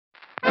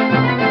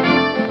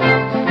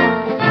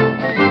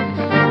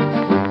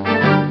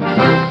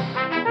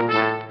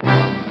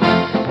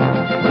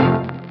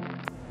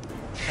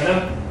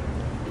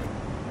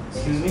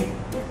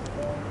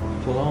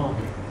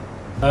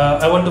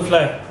to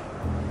fly.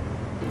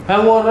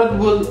 Have a Red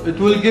Bull, it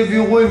will give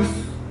you wings.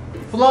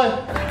 Fly.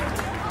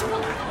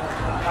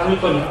 I will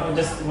call you. I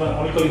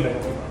will call you back.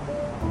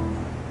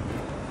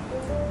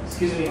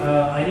 Excuse me,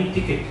 I need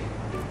ticket.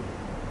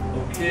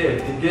 Okay,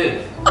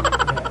 ticket.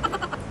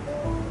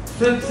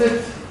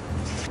 Sit.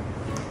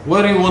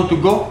 Where you want to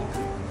go?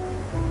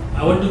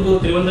 I want to go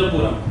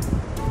Trivandrampuram.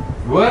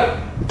 Where?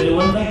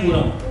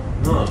 Trivandrampuram.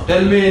 No,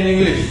 tell me in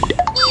English.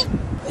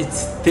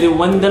 It's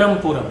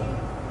Trivandrampuram.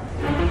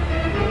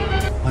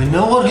 I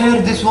never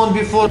heard this one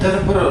before.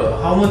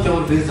 How much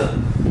our visa?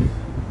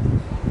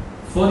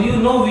 For you,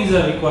 no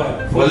visa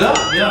required. Voila?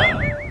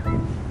 Yeah.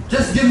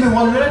 Just give me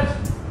 1 minute.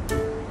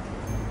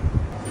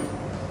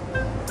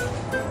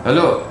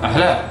 Hello,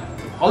 Ahla.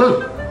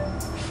 Hello.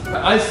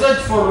 I search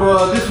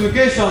for this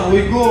vacation.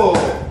 We go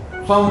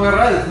somewhere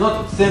else,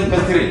 not same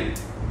country.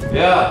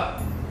 Yeah.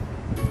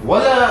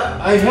 Voila,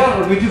 I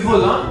hear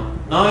beautiful, huh?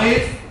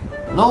 Nice.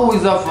 No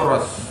visa for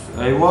us.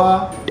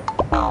 Aywa.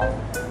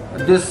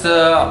 This,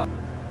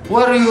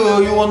 where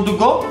you want to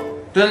go?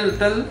 Tell.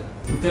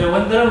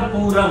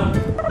 Trivandrampuram.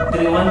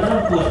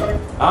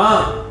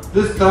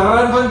 This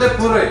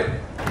Trivandrampuram.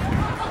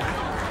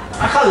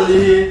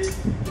 أخلي.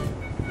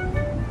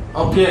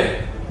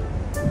 Okay.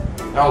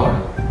 Yalla.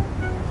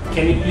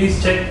 Can you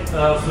please check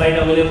flight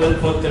available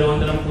for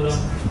Trivandrampuram?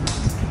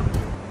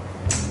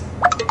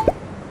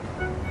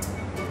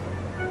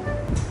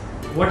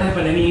 What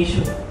happened? Any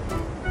issue?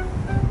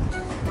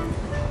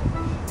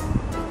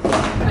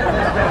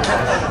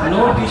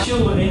 No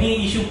issue.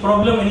 Any issue?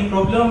 Problem? Any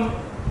problem?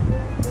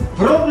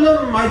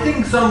 Problem, I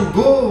think some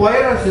Go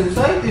virus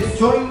inside is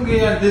showing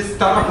this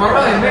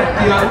Tarapara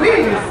TRV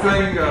is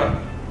showing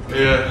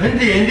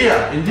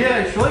India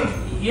is showing.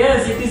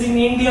 Yes, it is in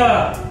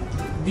India.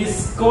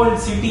 This cold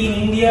city in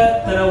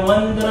India,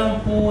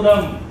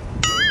 Trivandrampuram,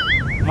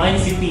 my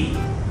city.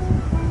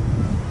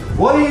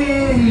 Why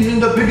in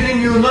the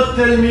beginning you not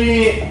tell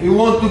me you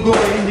want to go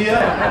to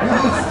India? You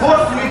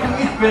force me to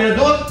eat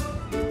Panadol,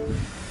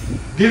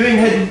 giving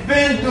head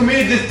pain to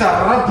me. This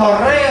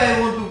Tarapara I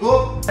want to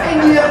go.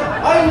 India,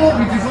 I know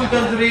beautiful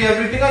country,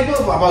 everything I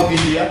know about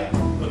India.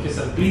 Okay,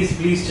 sir.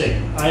 Please check.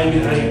 I am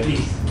in hurry.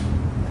 Please.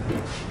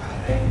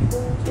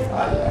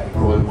 I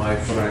call my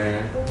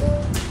friend.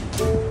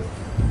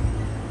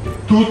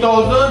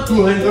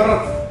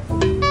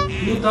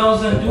 2,200.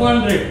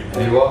 2,200.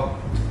 Aywa.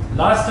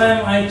 Last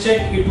time I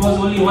checked, it was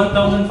only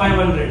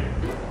 1,500.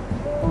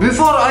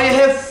 Before I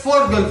have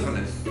 4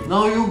 girlfriends.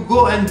 Now you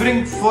go and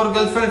bring 4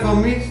 girlfriends for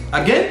me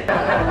again?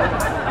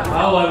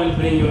 How I will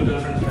bring your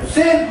girlfriend?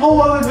 Same. How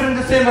I will bring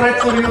the same right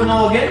for you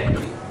now again?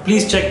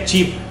 Please check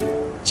cheap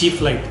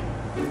flight.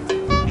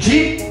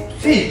 Cheap?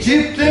 See,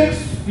 cheap things,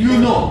 you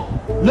know.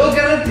 No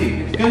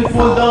guarantee. It can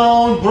fall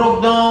down,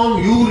 broke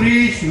down, you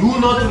reach, you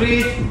not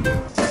reach.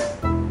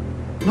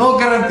 No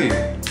guarantee.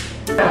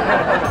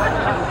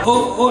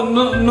 Oh,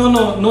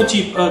 no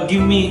cheap.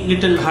 Give me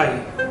little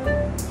high.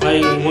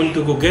 I want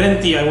to go.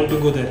 Guarantee, I want to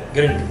go there.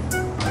 Guarantee.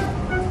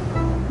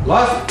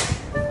 Last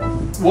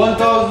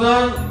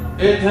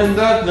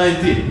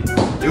 1,890.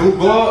 You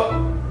go,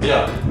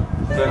 yeah.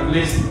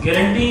 Please.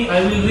 Guarantee,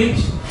 I will reach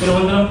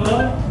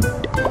Trivandrampuram.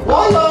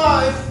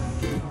 Wallah, if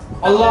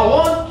Allah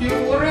want, you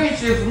will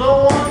reach. If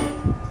no one,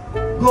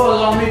 go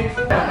allow me.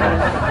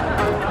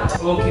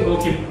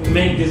 Okay.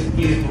 Make this,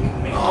 please.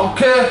 Make.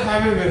 Okay,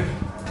 Habibi.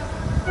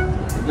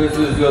 This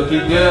is your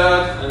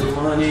ticket and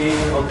money.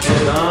 Okay,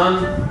 done.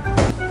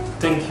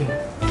 Thank you.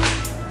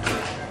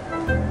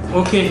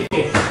 Okay.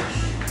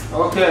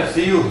 Okay,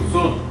 see you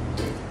soon.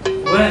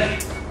 Where?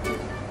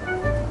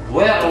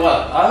 Where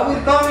what? I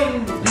will come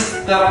in this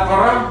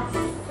Taraparam.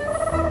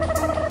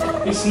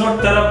 It's not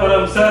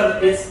Taraparam, sir.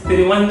 It's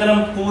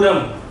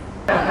Trivandrampuram.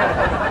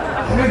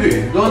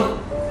 Habibi, don't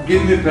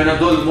give me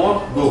Panadol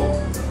more. Go.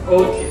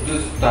 Okay.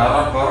 This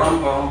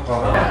Taraparam.